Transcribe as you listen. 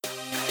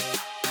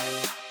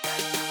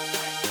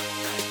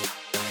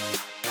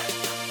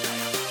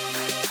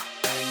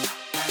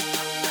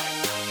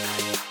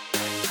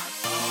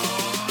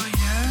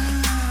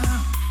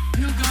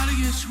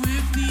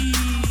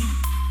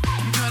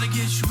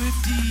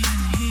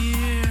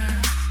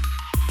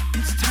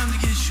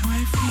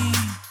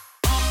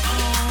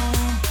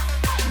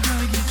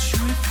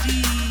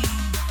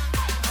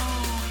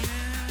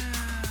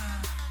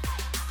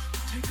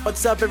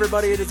What's up,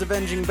 everybody? It is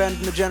Avenging Ben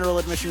from the General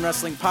Admission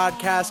Wrestling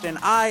Podcast, and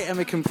I am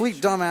a complete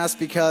dumbass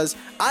because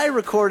I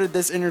recorded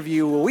this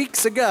interview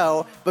weeks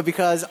ago, but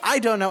because I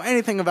don't know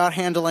anything about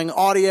handling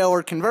audio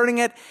or converting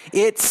it,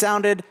 it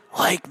sounded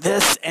like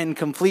this and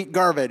complete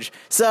garbage.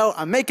 So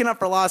I'm making up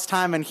for lost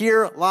time, and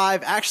here,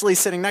 live, actually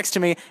sitting next to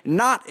me,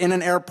 not in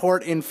an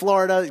airport in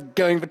Florida,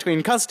 going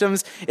between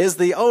customs, is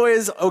the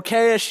always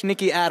okay-ish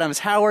Nikki Addams.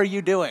 How are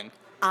you doing?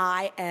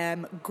 I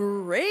am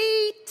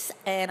great,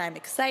 and I'm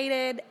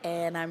excited,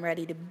 and I'm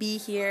ready to be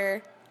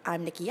here.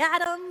 I'm Nikki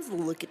Addams.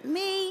 Look at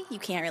me. You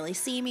can't really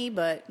see me,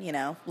 but,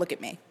 look at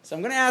me. So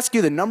I'm going to ask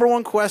you the number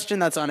one question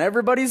that's on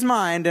everybody's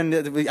mind, and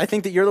I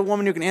think that you're the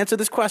woman who can answer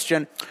this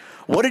question.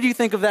 What did you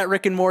think of that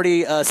Rick and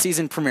Morty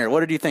season premiere?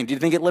 What did you think? Do you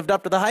think it lived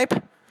up to the hype?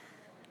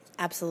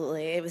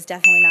 Absolutely. It was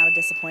definitely not a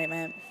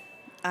disappointment.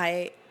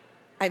 They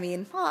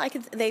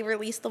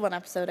released the one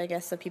episode, I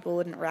guess, so people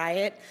wouldn't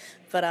riot,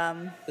 but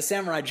the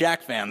Samurai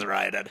Jack fans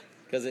rioted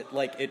because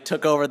it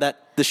took over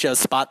the show's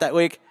spot that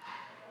week.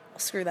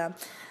 Screw them.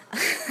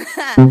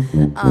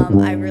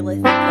 I really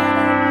think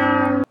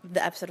that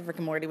the episode of Rick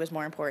and Morty was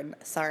more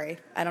important. Sorry,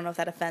 I don't know if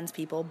that offends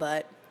people,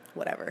 but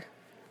whatever.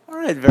 All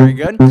right, very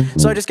good.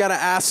 So I just got to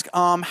ask,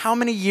 how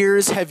many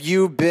years have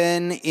you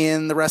been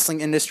in the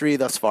wrestling industry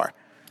thus far?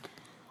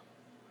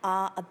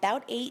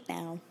 About 8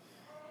 now.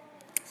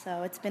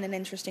 So it's been an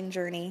interesting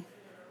journey.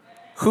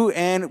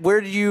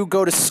 Where did you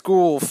go to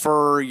school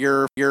for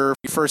your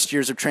first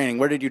years of training?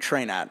 Where did you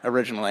train at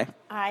originally?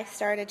 I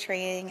started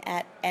training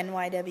at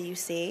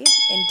NYWC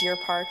in Deer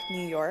Park,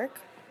 New York.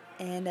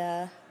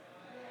 And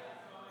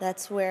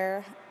that's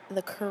where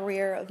the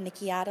career of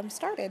Nikki Addams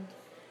started.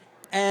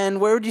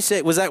 And where would you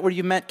say, was that where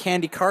you met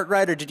Candy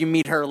Cartwright, or did you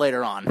meet her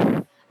later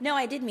on? No,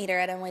 I did meet her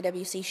at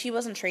NYWC. She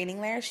wasn't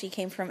training there. She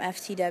came from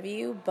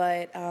FTW,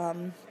 but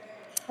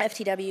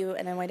FTW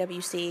and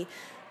NYWC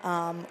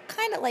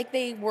kind of like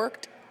they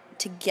worked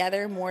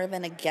together more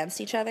than against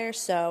each other.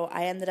 So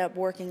I ended up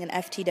working an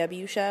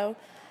FTW show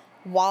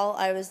while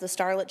I was the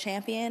Starlet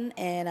champion,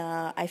 and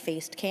I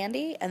faced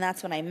Candy, and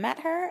that's when I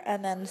met her.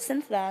 And then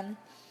since then,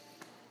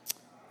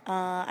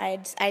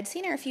 I'd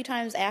seen her a few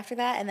times after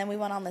that, and then we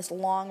went on this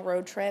long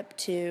road trip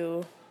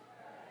to,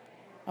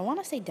 I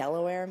want to say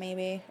Delaware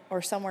maybe,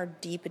 or somewhere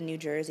deep in New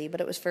Jersey, but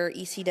it was for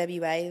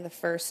ECWA, the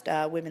first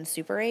Women's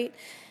Super 8.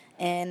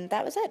 And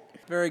that was it.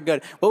 Very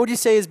good. What would you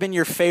say has been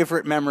your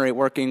favorite memory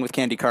working with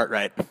Candy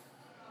Cartwright? This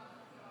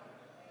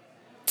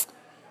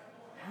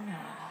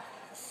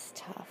is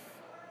tough.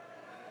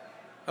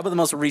 How about the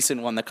most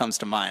recent one that comes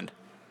to mind?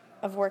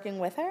 Of working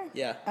with her?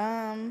 Yeah.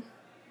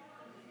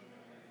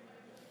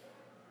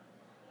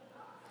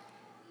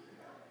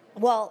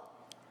 Well,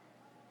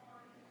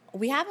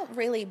 we haven't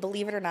really,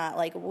 believe it or not,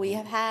 we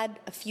have had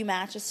a few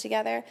matches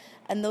together,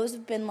 and those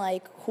have been,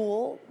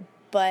 cool,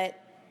 but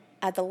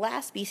at the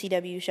last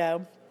BCW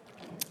show,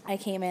 I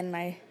came in and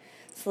I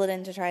slid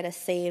in to try to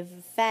save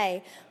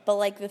Faye.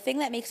 But, the thing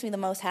that makes me the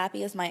most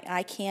happy is my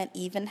I Can't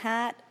Even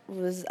hat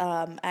was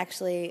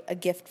actually a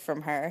gift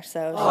from her.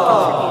 So she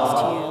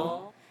contributes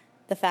to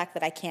the fact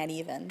that I can't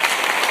even.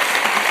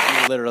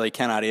 You literally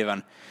cannot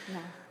even. No.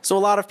 So a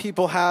lot of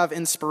people have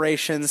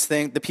inspirations,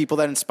 the people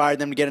that inspired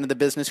them to get into the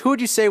business. Who would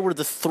you say were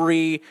the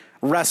 3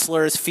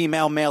 wrestlers,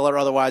 female, male, or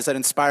otherwise, that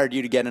inspired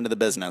you to get into the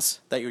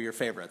business, that were your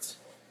favorites?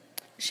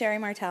 Sherry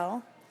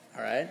Martel.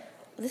 All right.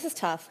 This is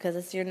tough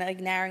because you're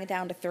narrowing it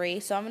down to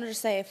 3. So I'm going to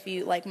just say a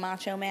few,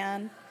 Macho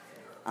Man.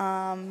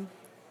 And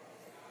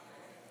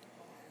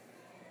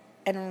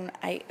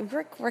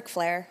Ric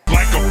Flair.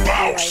 Like a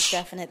boss.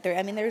 Definite.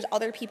 There's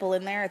other people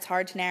in there. It's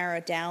hard to narrow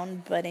it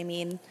down, but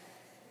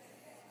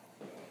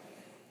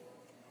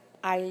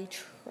I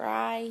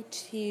try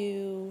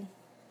to.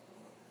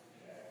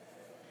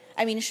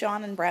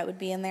 Sean and Brett would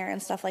be in there and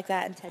stuff like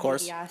that, and Ted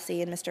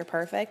DiBiase and Mr.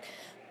 Perfect.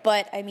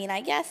 But I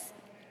guess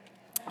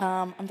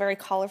I'm very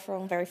colorful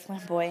and very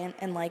flamboyant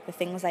in the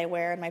things I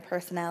wear and my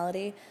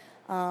personality.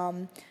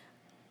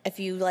 If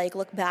you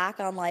look back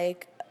on the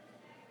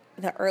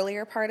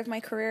earlier part of my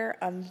career,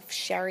 I'm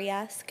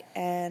Sherry-esque,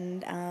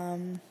 and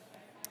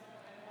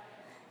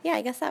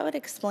I guess that would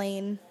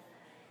explain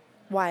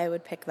why I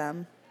would pick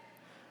them.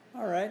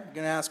 All right, I'm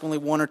going to ask only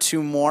 1 or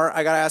 2 more.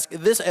 I got to ask,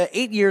 this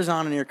 8 years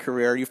on in your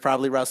career, you've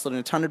probably wrestled in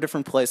a ton of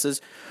different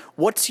places.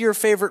 What's your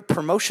favorite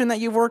promotion that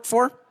you've worked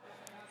for?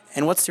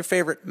 And what's your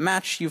favorite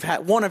match you've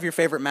had, one of your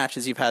favorite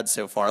matches you've had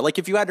so far?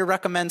 If you had to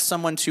recommend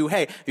someone to,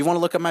 hey, if you want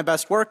to look at my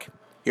best work,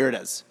 here it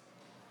is.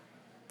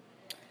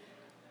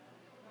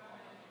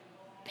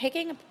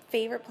 Picking a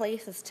favorite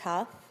place is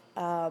tough,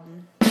 because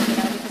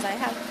I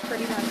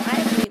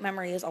have great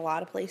memories, a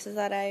lot of places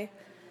that I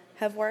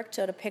have worked,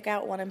 so to pick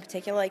out one in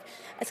particular,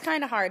 it's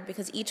kind of hard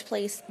because each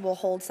place will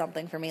hold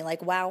something for me.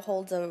 WOW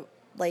holds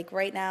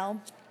right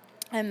now,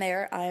 I'm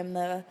there. I'm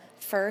the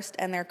first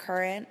and their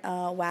current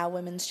WOW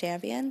Women's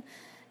Champion,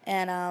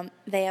 and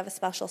they have a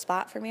special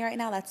spot for me right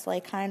now. That's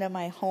kind of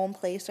my home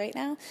place right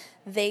now.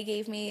 They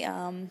gave me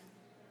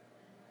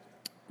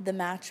the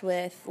match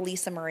with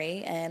Lisa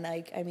Marie, and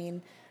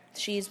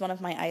she's one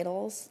of my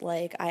idols.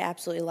 I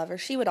absolutely love her.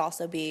 She would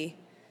also be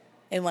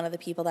and one of the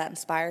people that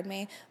inspired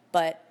me.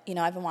 But, you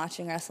know, I've been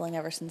watching wrestling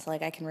ever since,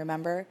 like, I can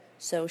remember.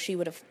 So she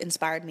would have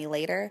inspired me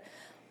later.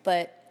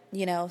 But,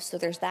 you know, so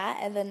there's that.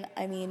 And then,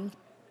 I mean,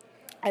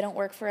 I don't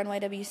work for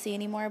NYWC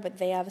anymore, but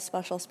they have a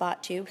special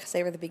spot, too, because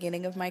they were the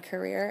beginning of my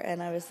career,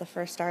 and I was the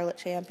first Starlet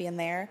champion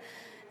there.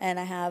 And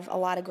I have a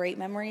lot of great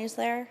memories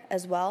there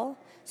as well.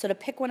 So to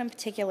pick one in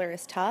particular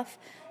is tough.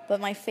 But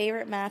my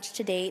favorite match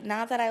to date,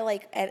 not that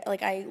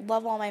I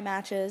love all my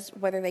matches,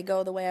 whether they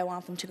go the way I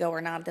want them to go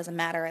or not, it doesn't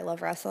matter. I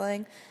love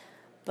wrestling.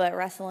 But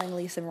wrestling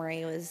Lisa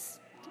Marie was,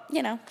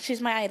 you know, she's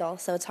my idol,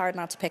 so it's hard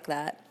not to pick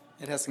that.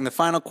 And asking the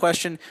final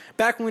question.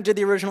 Back when we did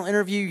the original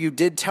interview, you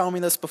did tell me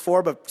this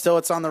before, but so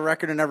it's on the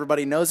record and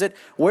everybody knows it.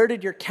 Where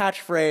did your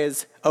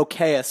catchphrase,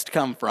 okayest,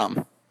 come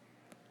from?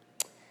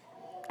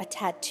 A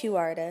tattoo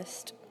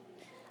artist.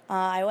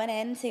 I went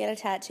in to get a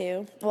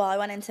tattoo. Well, I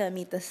went in to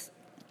meet this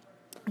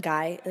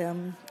guy.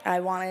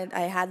 I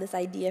had this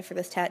idea for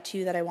this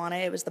tattoo that I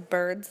wanted. It was the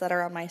birds that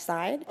are on my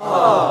side.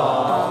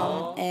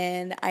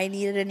 And I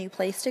needed a new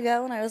place to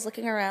go, and I was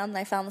looking around, and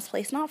I found this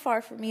place not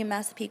far from me in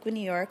Massapequa, New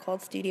York,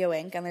 called Studio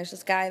Inc., and there's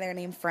this guy there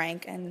named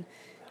Frank, and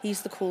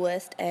he's the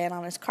coolest, and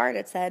on his card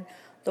it said,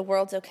 the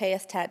world's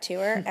okayest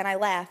tattooer, and I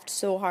laughed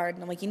so hard,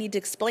 and I'm like, you need to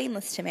explain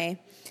this to me.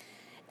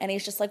 And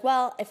he's just like,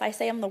 well, if I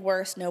say I'm the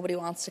worst, nobody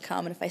wants to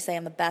come. And if I say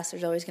I'm the best,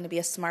 there's always going to be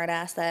a smart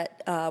ass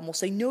that will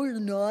say, no, you're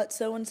not.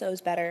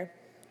 So-and-so's better.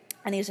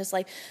 And he's just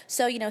like,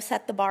 so, you know,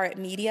 set the bar at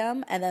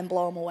medium and then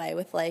blow them away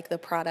with, like, the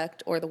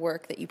product or the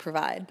work that you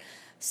provide.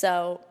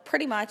 So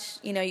pretty much,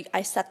 you know,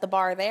 I set the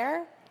bar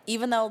there.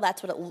 Even though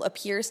that's what it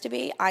appears to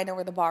be, I know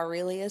where the bar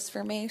really is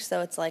for me.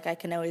 So it's like I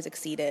can always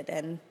exceed it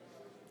and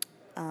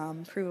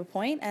prove a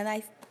point.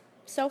 And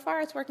so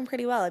far, it's working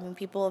pretty well. I mean,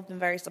 people have been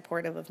very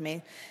supportive of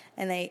me,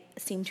 and they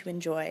seem to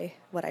enjoy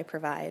what I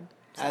provide.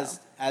 So.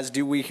 As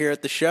do we here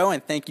at the show,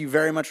 and thank you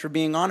very much for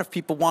being on. If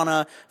people want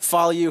to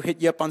follow you,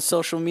 hit you up on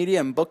social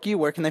media, and book you,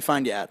 where can they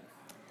find you at?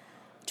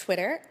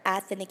 Twitter,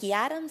 at the Nikki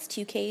Addams,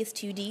 2 Ks,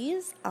 2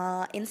 Ds.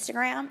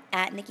 Instagram,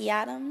 at Nikki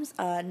Addams.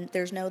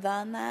 There's no the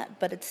on that,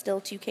 but it's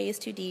still 2 Ks,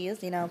 2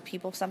 Ds. You know,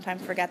 people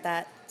sometimes forget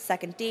that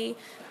second D,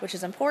 which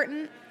is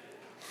important.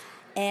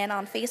 And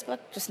on Facebook,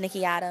 just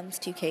Nikki Addams,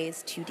 2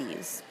 Ks, 2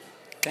 Ds.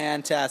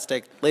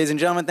 Fantastic. Ladies and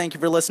gentlemen, thank you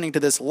for listening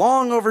to this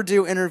long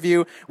overdue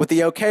interview with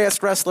the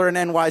okayest wrestler in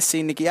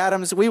NYC, Nikki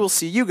Addams. We will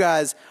see you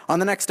guys on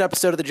the next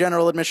episode of the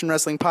General Admission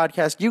Wrestling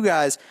Podcast. You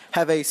guys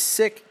have a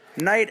sick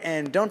night,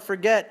 and don't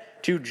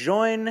forget to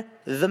join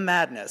the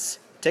madness.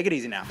 Take it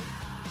easy now.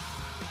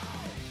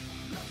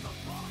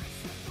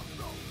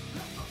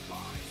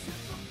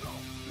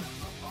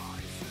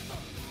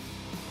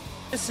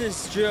 This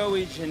is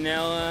Joey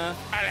Janela.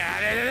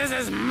 This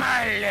is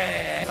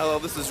Miley. Hello,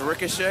 this is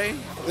Ricochet.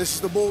 This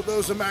is the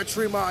Bulldozer Matt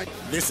Tremont.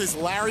 This is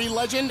Larry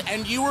Legend,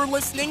 and you are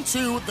listening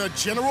to the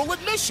General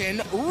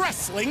Admission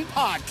Wrestling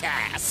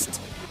Podcast.